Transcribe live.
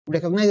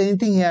recognize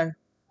anything here?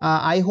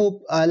 I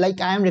hope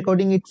like I am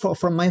recording it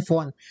from my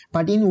phone,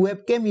 but in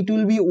webcam it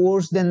will be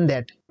worse than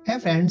that. Hey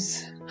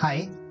friends,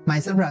 hi,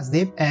 myself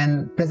Rajdeep,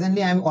 and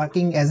presently I am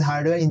working as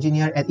hardware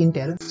engineer at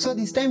Intel. So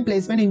this time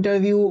placement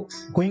interview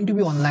going to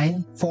be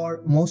online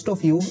for most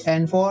of you,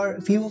 and for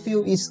few of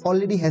you it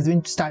already has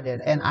been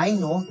started, and I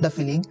know the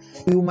feeling.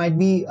 You might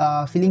be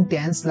feeling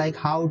tense, like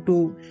how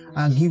to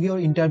give your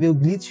interview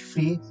glitch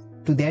free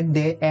to that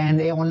day, and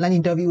an online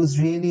interview is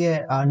really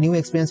a new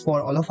experience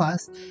for all of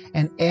us.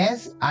 And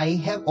as I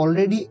have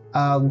already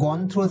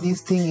gone through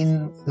this thing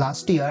in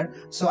last year,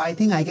 so I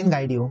think I can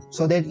guide you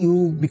so that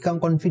you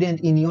become confident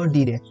in your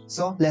D-Day.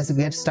 So let's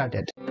get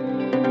started.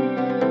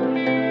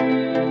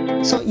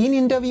 So in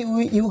interview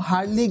you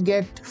hardly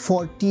get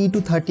 40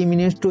 to 30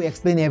 minutes to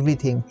explain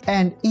everything,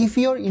 and if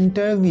your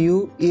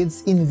interview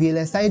is in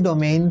VLSI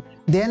domain,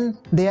 then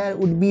there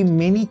would be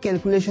many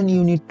calculation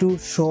you need to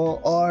show,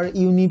 or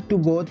you need to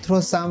go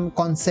through some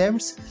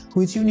concepts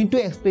which you need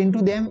to explain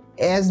to them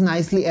as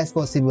nicely as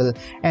possible.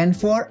 And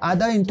for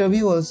other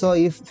interview also,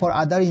 if for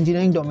other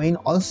engineering domain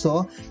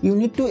also, you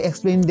need to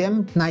explain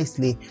them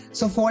nicely.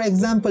 So for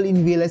example,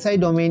 in VLSI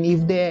domain,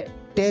 if they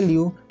tell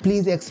you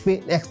please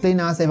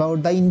explain us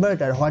about the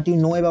inverter, what you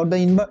know about the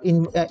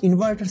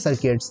inverter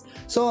circuits,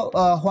 so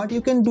what you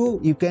can do,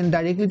 you can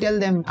directly tell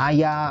them,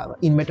 yeah,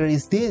 inverter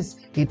is this,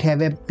 it have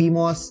a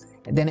PMOS,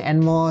 then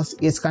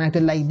NMOS is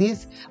connected like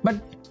this.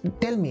 But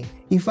tell me,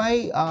 if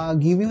I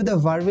give you the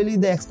verbally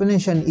the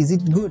explanation, is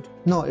it good?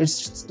 No,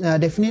 it's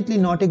definitely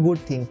not a good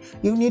thing.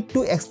 You need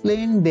to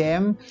explain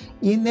them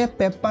in a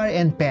paper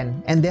and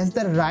pen, and that's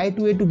the right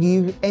way to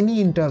give any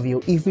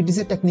interview if it is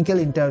a technical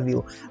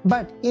interview.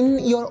 But in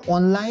your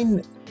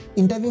online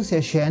interview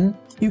session,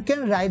 you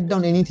can write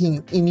down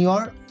anything in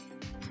your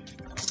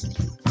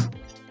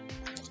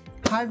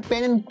hard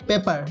pen and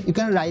paper, you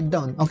can write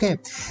down, okay?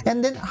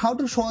 And then how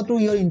to show to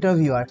your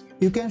interviewer,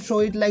 you can show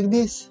it like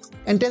this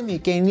and tell me,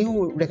 can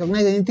you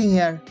recognize anything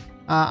here?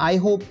 I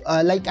hope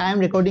like I am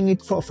recording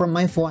it from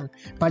my phone,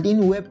 but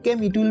in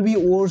webcam it will be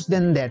worse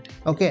than that,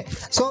 okay?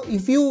 So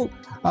if you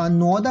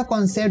know the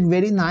concept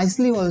very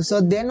nicely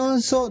also, then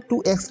also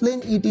to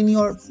explain it in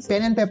your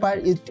pen and paper,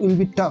 it will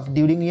be tough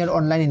during your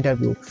online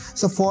interview.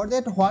 So for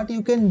that, what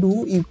you can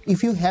do,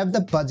 if you have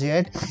the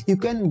budget, you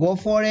can go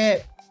for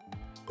a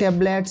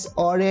tablets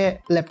or a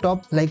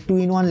laptop, like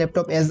 2-in-1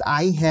 laptop as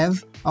I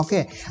have,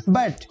 okay?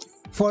 But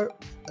for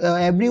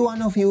every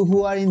one of you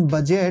who are in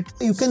budget,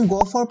 you can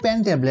go for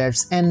pen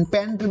tablets, and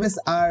pen tablets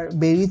are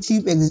very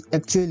cheap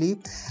actually.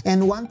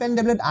 And one pen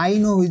tablet I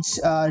know which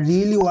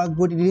really work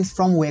good, it is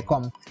from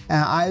Wacom.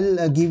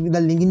 I'll give the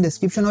link in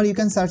description, or you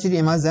can search it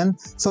Amazon.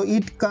 So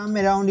it come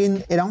around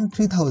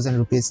 3,000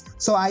 rupees.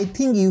 So I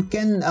think you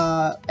can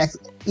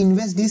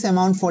invest this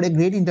amount for a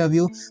great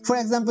interview. For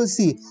example,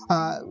 see,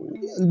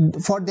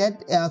 for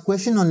that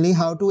question only,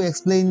 how to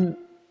explain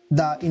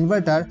the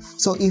inverter.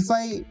 So if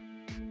I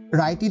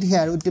write it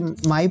here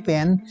with my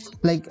pen,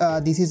 like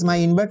this is my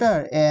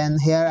inverter, and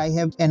here I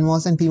have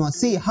NMOS and PMOS.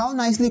 See how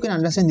nicely you can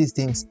understand these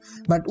things.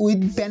 But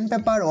with pen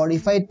paper, or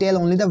if I tell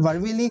only the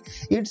verbally,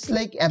 it's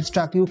like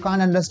abstract, you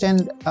can't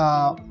understand,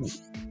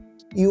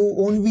 you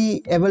won't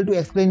be able to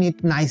explain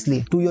it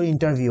nicely to your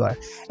interviewer.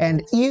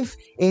 And if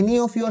any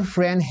of your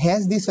friend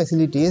has these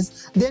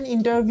facilities, then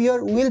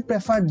interviewer will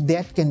prefer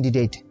that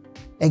candidate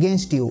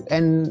against you,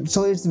 and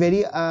so it's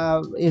very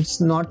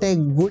it's not a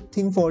good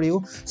thing for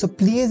you. So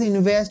please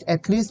invest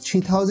at least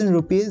 3,000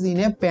 rupees in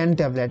a pen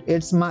tablet.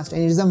 It's must,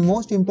 and it is the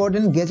most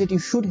important gadget you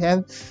should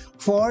have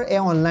for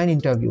an online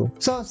interview.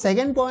 So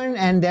second point,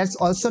 and that's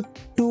also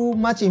too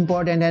much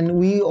important, and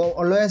we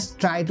always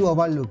try to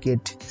overlook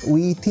it.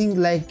 We think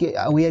like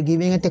we are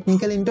giving a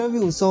technical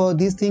interview, so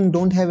this thing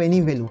don't have any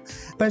value.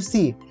 But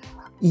see,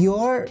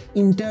 your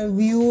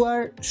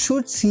interviewer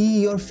should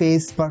see your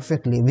face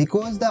perfectly,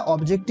 because the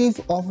objective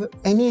of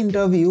any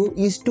interview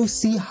is to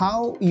see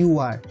how you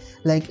are,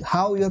 like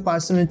how your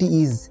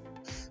personality is.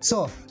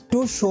 So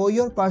to show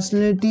your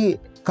personality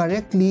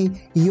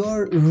correctly,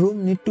 your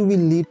room need to be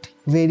lit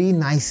very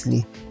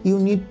nicely. You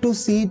need to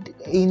sit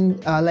in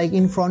like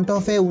in front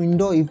of a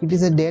window if it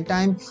is a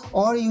daytime,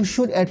 or you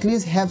should at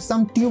least have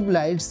some tube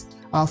lights,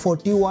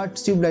 40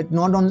 watts tube light,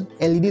 not on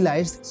LED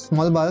lights,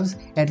 small bulbs,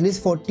 at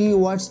least 40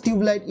 watts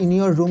tube light in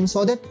your room,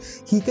 so that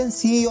he can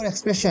see your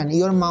expression,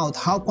 your mouth,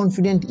 how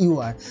confident you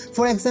are.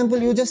 For example,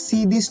 you just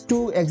see these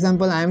two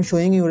example I am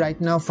showing you right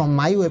now from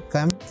my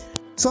webcam.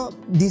 So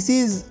this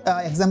is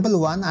example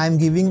 1. I am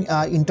giving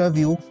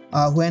interview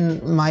when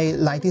my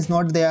light is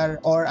not there,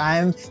 or I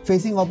am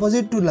facing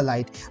opposite to the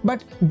light.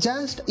 But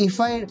just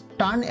if I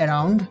turn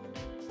around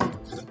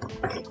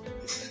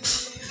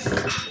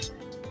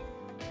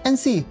and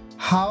see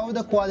how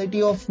the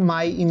quality of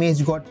my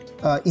image got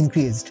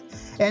increased.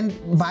 And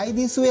by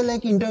this way,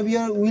 like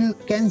interviewer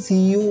can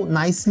see you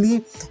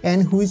nicely,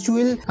 and which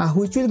will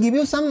give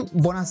you some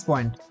bonus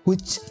point,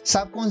 which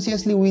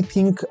subconsciously we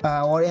think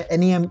or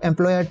any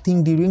employer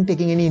think during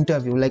taking any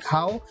interview, like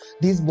how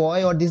this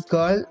boy or this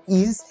girl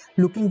is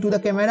looking to the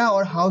camera,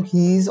 or how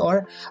he is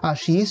or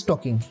she is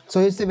talking.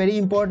 So it's a very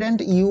important.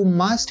 You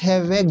must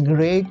have a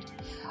great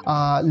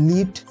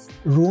lit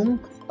room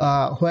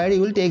where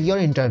you will take your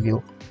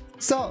interview.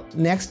 So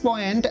next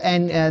point,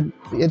 and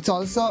it's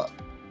also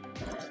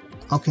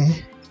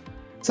okay.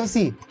 So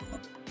see,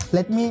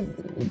 let me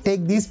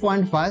take this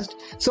point first.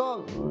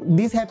 So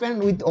this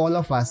happened with all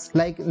of us.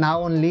 Like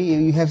now only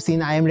you have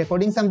seen I am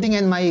recording something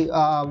and my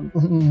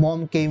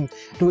mom came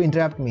to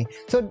interrupt me.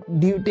 So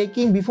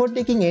before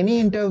taking any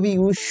interview,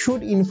 you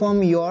should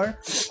inform your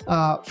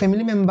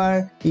family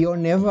member, your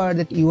neighbor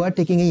that you are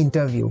taking an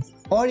interview.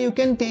 Or you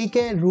can take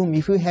a room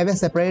if you have a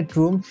separate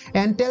room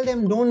and tell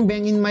them don't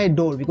bang in my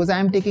door because I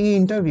am taking an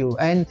interview.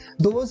 And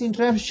those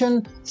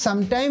interruptions,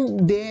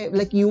 sometimes they,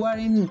 like, you are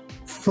in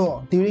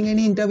flow during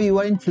any interview, you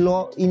are in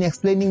flow in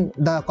explaining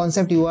the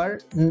concept you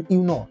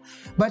know,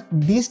 but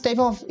this type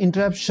of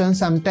interruption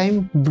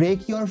sometimes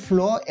break your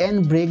flow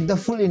and break the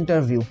full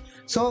interview.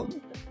 So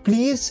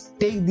please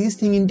take this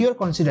thing into your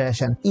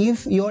consideration.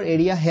 If your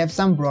area have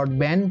some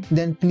broadband,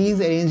 then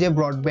please arrange a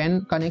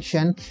broadband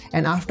connection.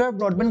 And after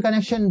broadband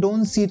connection,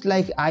 don't sit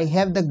like I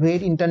have the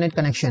great internet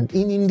connection.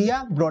 In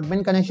India,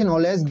 broadband connection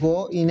always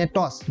go in a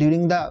toss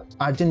during the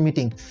urgent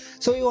meeting.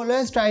 So you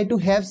always try to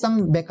have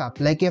some backup,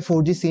 like a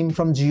 4G SIM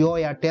from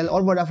Jio, Airtel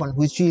or Vodafone,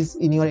 which is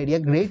in your area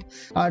great.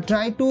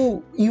 Try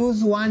to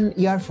use one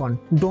earphone.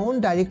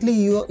 Don't directly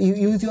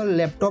use your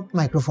laptop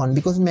microphone,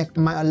 because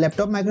my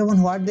laptop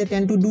microphone, what they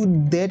tend to do,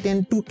 they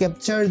tend to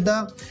capture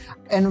the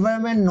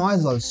environment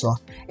noise also.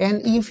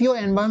 And if your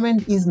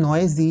environment is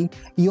noisy,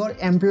 your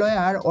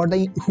employer or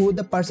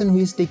the person who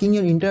is taking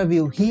your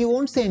interview, he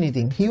won't say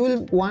anything. He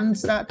will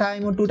once a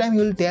time or two times he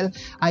will tell,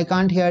 I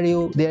can't hear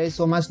you, there is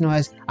so much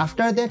noise.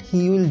 After that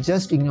he will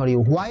just ignore you.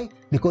 Why?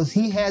 Because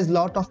he has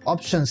lot of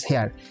options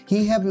here.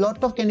 He have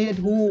lot of candidates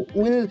who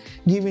will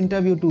give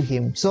interview to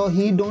him. So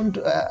he don't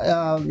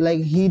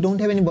he don't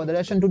have any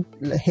botheration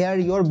to hear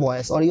your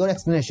voice or your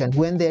explanation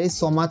when there is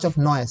so much of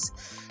noise.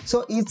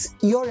 So it's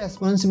your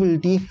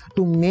responsibility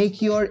to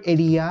make your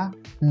area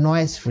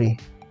noise free.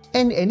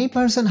 And any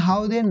person,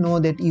 how they know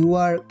that you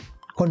are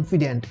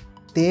confident?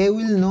 They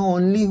will know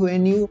only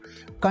when you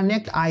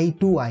connect eye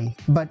to eye.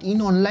 But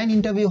in online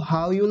interview,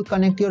 how you will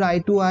connect your eye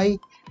to eye?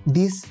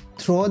 This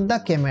through the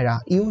camera.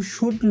 You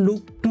should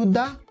look to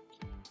the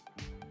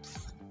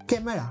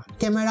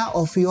camera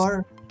of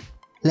your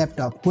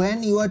laptop.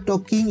 When you are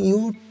talking,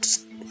 you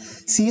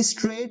see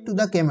straight to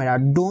the camera,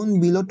 don't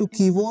below to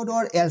keyboard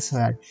or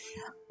elsewhere.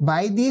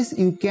 By this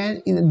you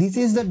can, this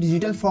is the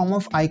digital form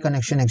of eye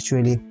connection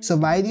actually. So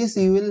by this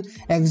you will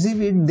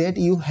exhibit that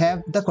you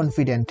have the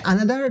confidence.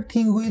 Another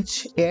thing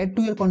which add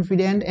to your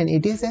confidence, and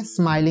it is a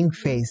smiling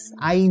face.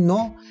 I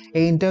know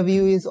an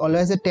interview is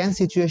always a tense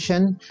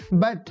situation,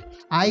 but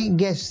I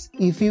guess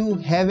if you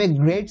have a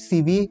great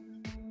CV,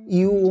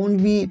 you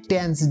won't be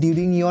tense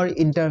during your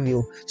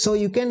interview. So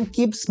you can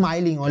keep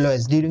smiling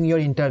always during your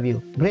interview.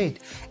 Great.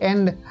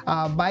 And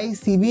by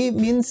CV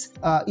means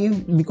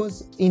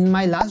because in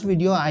my last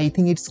video, I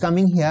think it's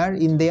coming here,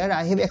 in there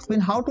I have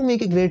explained how to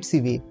make a great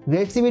CV.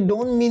 Great CV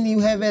don't mean you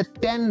have a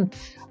 10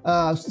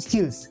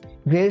 skills.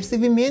 Great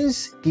CV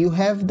means you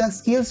have the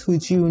skills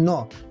which you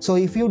know. So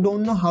if you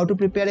don't know how to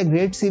prepare a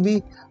great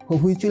CV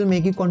which will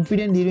make you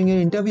confident during your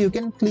interview, you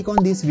can click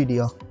on this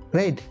video.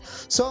 Right.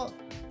 So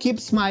keep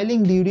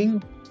smiling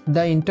during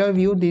the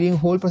interview, during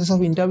whole process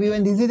of interview,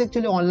 and this is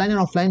actually online and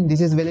offline.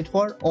 This is valid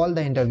for all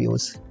the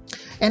interviews.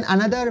 And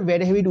another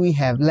bad habit we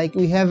have, like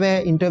we have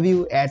an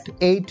interview at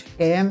 8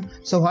 AM.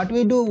 So what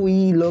we do,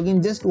 we log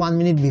in just 1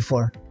 minute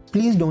before.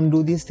 Please don't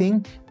do this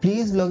thing.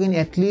 Please log in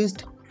at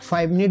least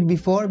 5 minutes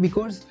before,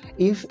 because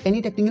if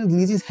any technical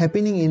glitch is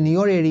happening in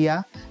your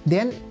area,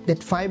 then that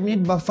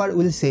 5-minute buffer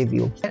will save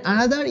you. And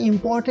another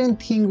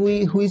important thing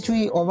which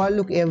we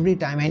overlook every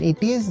time, and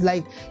it is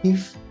like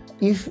if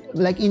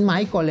like in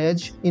my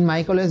college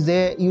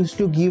they used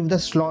to give the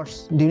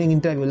slots during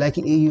interview, like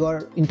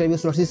your interview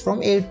slots is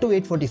from 8 to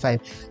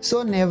 8:45.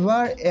 So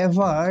never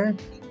ever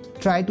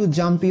try to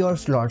jump your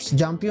slots.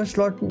 Jump your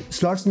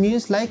slots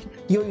means like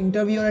your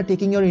interviewer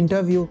taking your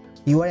interview,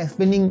 you are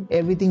explaining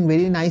everything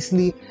very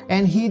nicely,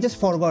 and he just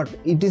forgot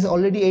it is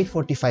already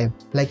 8:45,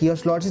 like your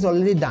slots is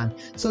already done.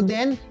 So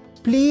then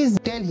please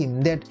tell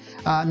him that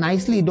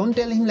nicely. Don't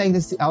tell him like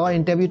this, our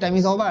interview time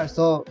is over,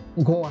 so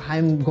go,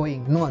 I'm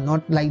going. No,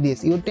 not like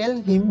this. You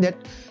tell him that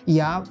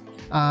yeah,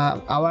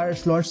 our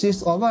slots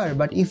is over,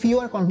 but if you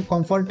are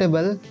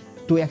comfortable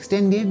to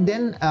extend it,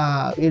 then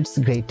it's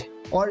great.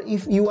 Or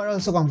if you are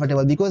also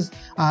comfortable, because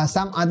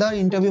some other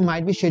interview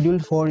might be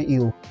scheduled for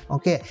you.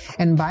 Okay,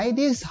 and by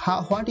this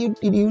what you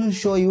will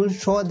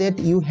show that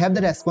you have the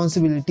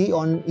responsibility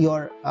on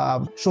your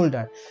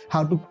shoulder,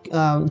 how to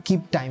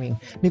keep timing.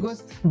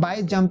 Because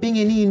by jumping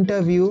any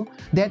interview,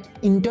 that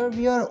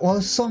interviewer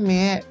also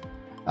may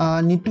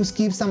need to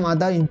skip some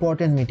other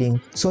important meeting.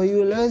 So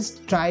you always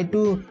try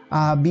to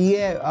be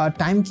a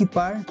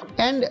timekeeper.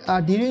 And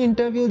during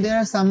interview there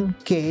are some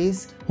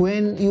case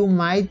when you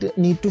might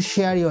need to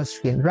share your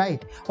screen,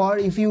 right? Or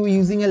if you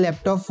using a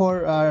laptop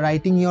for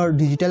writing your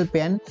digital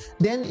pen,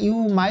 then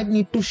you might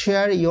need to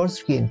share your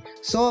screen.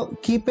 So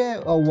keep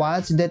a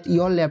watch that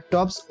your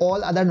laptops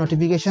all other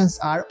notifications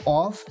are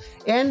off,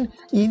 and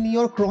in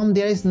your Chrome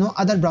there is no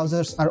other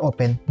browsers are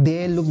open.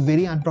 They look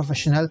very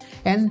unprofessional.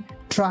 And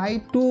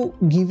try to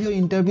give your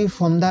interview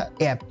from the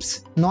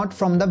apps, not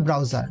from the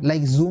browser.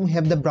 Like Zoom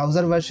have the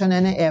browser version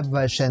and an app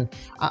version.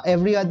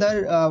 Every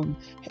other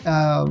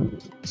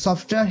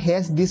software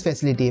has this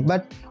facility,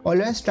 but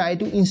always try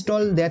to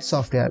install that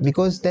software,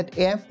 because that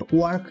app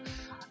work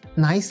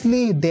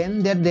nicely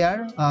than that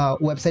their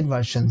website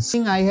versions.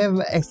 I have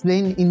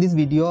explained in this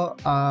video,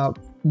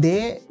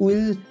 they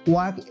will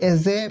work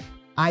as a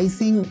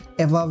icing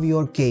above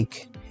your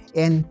cake,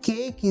 and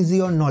cake is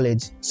your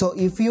knowledge. So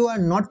if you are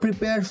not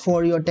prepared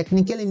for your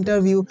technical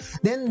interview,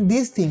 then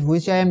this thing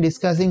which I am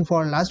discussing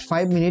for last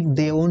 5 minutes,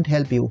 they won't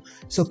help you.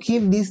 So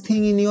keep this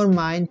thing in your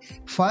mind.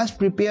 First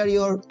prepare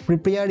your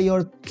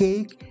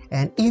cake,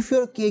 and if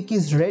your cake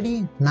is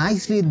ready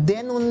nicely,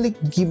 then only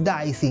give the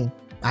icing.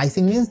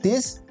 Icing means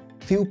this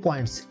few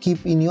points,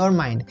 keep in your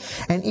mind.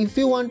 And if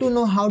you want to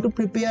know how to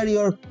prepare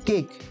your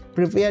cake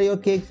for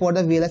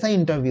the VLSI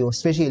interview,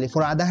 especially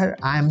for other,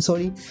 I am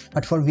sorry,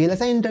 but for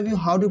VLSI interview,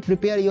 how to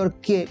prepare your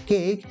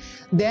cake,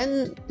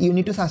 then you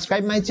need to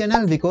subscribe my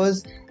channel,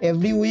 because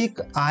every week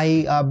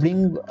I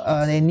bring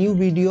a new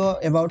video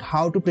about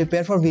how to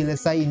prepare for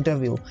VLSI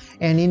interview.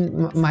 And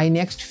in my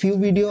next few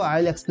video,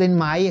 I'll explain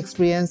my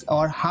experience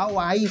or how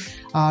I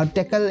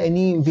tackle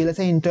any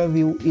VLSI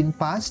interview in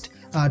past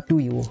to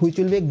you, which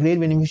will be great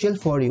beneficial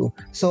for you.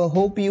 So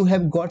hope you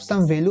have got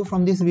some value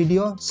from this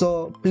video.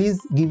 So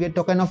please give a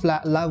token of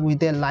love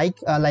with a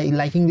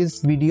liking this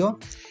video,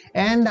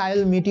 and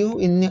I'll meet you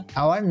in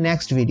our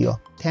next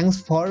video. Thanks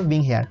for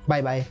being here.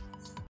 Bye bye.